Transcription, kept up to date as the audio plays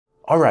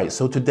Alright,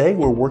 so today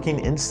we're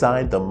working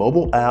inside the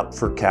mobile app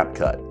for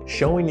CapCut,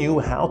 showing you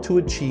how to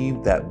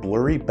achieve that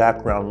blurry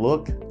background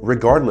look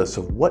regardless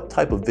of what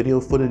type of video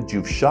footage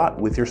you've shot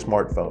with your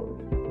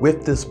smartphone.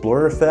 With this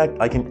blur effect,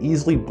 I can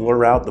easily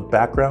blur out the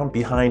background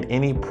behind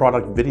any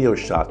product video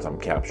shots I'm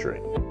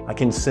capturing. I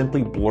can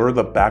simply blur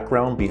the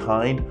background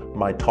behind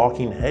my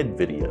talking head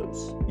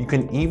videos. You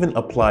can even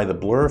apply the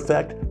blur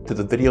effect to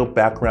the video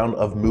background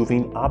of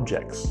moving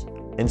objects.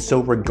 And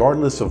so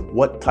regardless of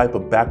what type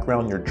of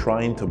background you're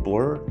trying to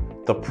blur,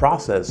 the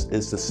process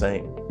is the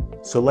same.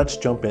 So let's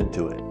jump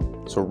into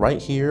it. So right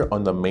here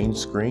on the main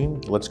screen,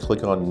 let's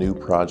click on New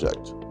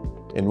Project.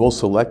 And we'll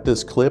select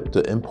this clip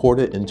to import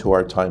it into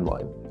our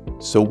timeline.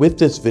 So with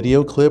this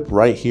video clip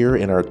right here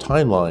in our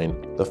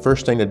timeline, the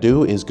first thing to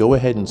do is go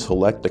ahead and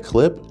select the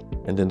clip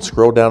and then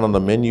scroll down on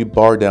the menu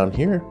bar down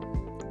here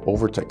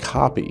over to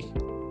Copy.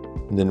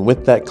 And then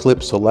with that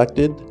clip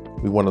selected,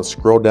 we want to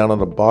scroll down on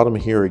the bottom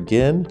here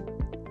again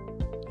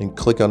and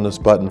click on this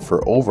button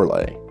for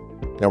Overlay.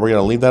 Now we're going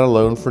to leave that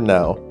alone for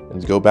now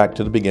and go back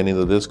to the beginning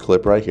of this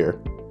clip right here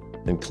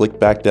and click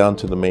back down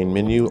to the main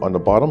menu on the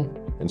bottom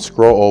and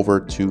scroll over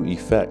to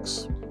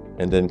Effects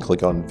and then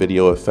click on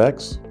Video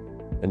Effects.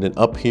 And then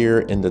up here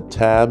in the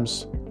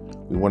tabs,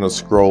 we want to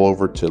scroll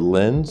over to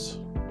Lens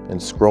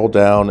and scroll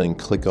down and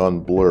click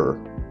on Blur.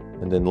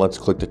 And then let's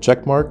click the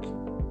check mark.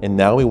 And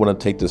now we want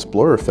to take this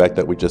blur effect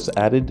that we just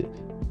added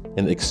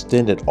and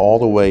extend it all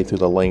the way through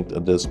the length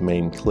of this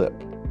main clip.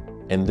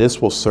 And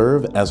this will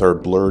serve as our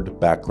blurred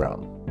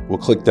background. We'll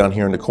click down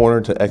here in the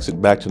corner to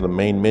exit back to the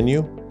main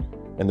menu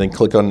and then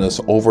click on this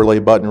overlay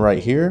button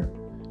right here.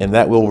 And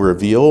that will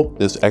reveal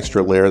this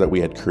extra layer that we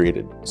had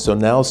created. So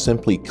now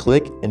simply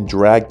click and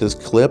drag this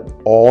clip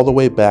all the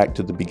way back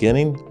to the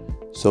beginning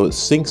so it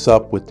syncs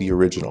up with the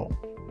original.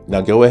 Now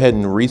go ahead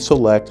and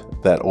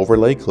reselect that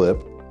overlay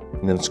clip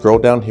and then scroll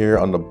down here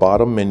on the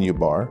bottom menu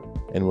bar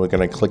and we're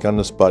going to click on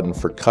this button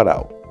for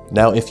cutout.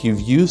 Now if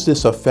you've used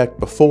this effect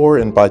before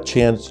and by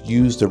chance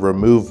used the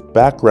remove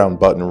background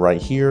button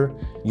right here,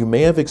 you may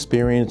have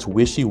experienced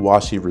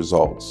wishy-washy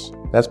results.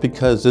 That's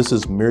because this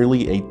is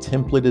merely a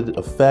templated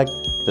effect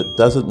that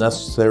doesn't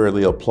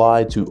necessarily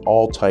apply to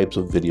all types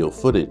of video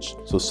footage.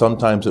 So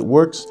sometimes it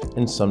works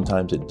and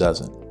sometimes it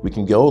doesn't. We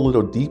can go a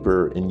little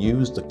deeper and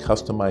use the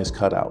customize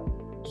cutout.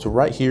 So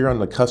right here on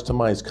the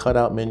customize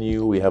cutout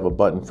menu, we have a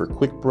button for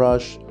quick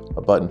brush,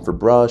 a button for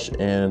brush,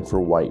 and for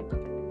wipe.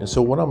 And so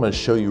what I'm going to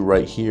show you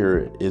right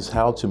here is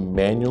how to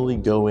manually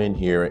go in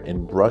here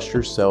and brush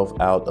yourself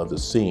out of the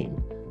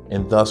scene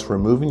and thus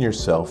removing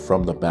yourself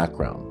from the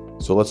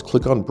background. So let's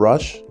click on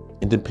brush,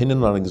 and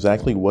depending on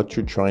exactly what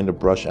you're trying to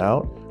brush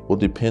out will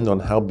depend on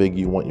how big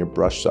you want your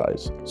brush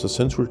size. So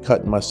since we're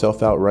cutting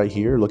myself out right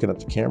here looking at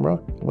the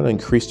camera, I'm going to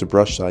increase the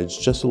brush size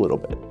just a little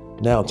bit.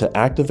 Now to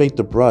activate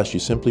the brush,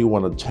 you simply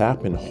want to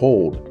tap and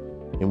hold,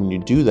 and when you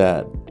do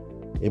that,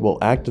 it will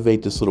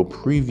activate this little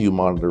preview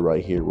monitor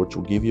right here, which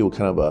will give you a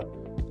kind of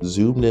a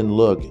zoomed in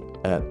look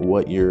at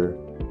what you're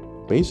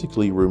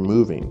basically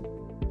removing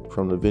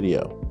from the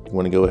video. You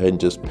want to go ahead and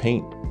just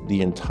paint the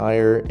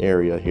entire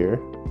area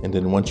here. And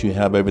then once you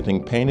have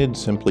everything painted,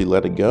 simply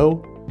let it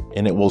go.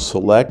 And it will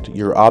select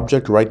your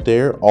object right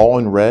there, all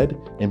in red,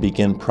 and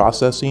begin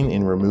processing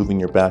and removing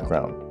your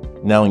background.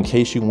 Now, in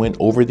case you went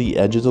over the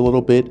edges a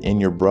little bit in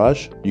your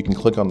brush, you can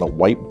click on the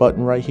wipe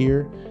button right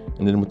here.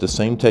 And then with the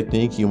same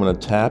technique, you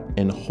want to tap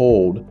and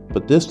hold,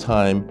 but this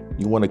time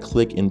you want to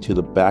click into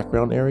the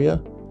background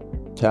area,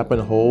 tap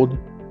and hold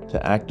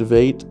to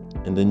activate,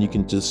 and then you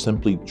can just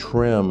simply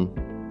trim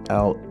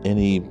out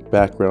any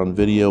background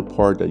video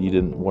part that you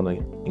didn't want to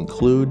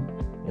include,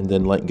 and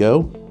then let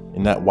go.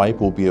 And that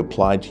wipe will be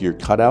applied to your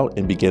cutout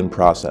and begin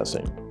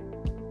processing.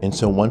 And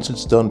so once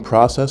it's done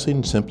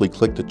processing, simply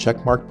click the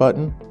check mark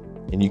button,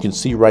 and you can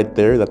see right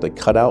there that the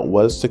cutout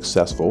was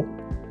successful.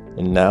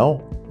 And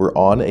now we're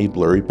on a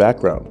blurry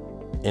background.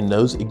 And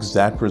those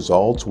exact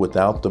results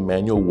without the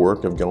manual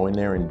work of going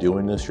there and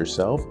doing this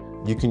yourself,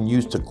 you can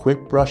use the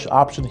quick brush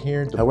option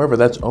here. However,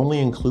 that's only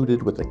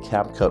included with a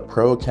CapCut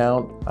Pro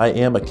account. I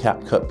am a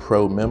CapCut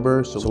Pro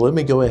member, so let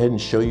me go ahead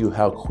and show you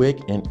how quick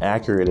and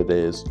accurate it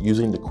is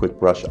using the quick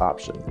brush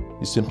option.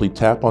 You simply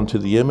tap onto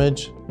the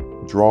image,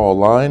 draw a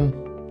line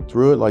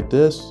through it like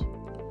this,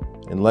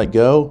 and let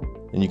go.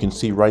 And you can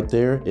see right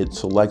there, it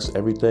selects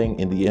everything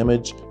in the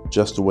image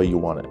just the way you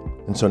want it.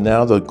 And so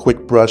now the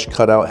quick brush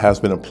cutout has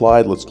been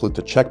applied. Let's click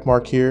the check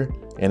mark here.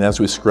 And as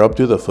we scrub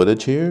through the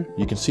footage here,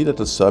 you can see that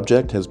the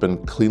subject has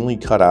been cleanly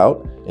cut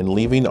out and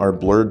leaving our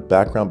blurred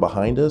background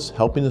behind us,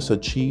 helping us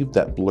achieve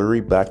that blurry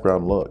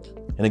background look.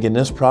 And again,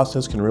 this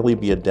process can really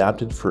be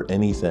adapted for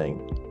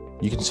anything.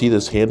 You can see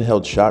this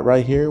handheld shot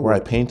right here where I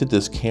painted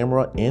this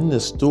camera and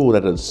this stool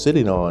that it's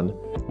sitting on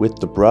with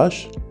the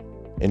brush.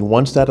 And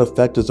once that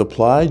effect is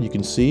applied, you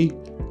can see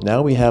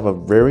now we have a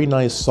very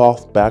nice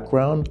soft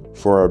background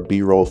for our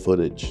B-roll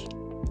footage.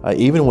 I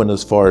even went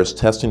as far as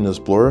testing this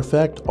blur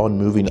effect on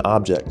moving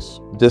objects.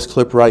 This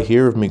clip right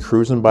here of me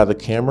cruising by the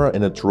camera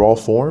in its raw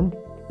form,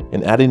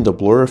 and adding the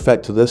blur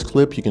effect to this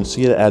clip, you can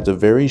see it adds a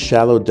very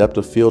shallow depth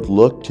of field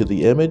look to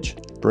the image,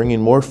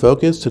 bringing more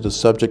focus to the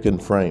subject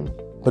and frame.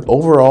 But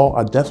overall,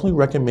 I definitely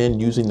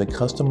recommend using the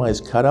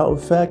customized cutout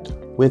effect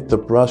with the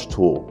brush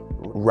tool,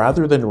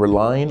 rather than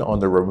relying on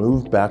the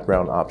remove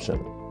background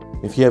option.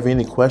 If you have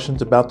any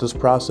questions about this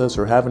process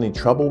or have any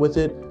trouble with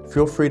it,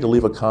 feel free to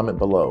leave a comment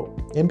below.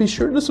 And be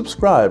sure to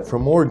subscribe for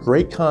more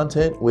great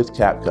content with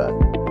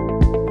CapCut.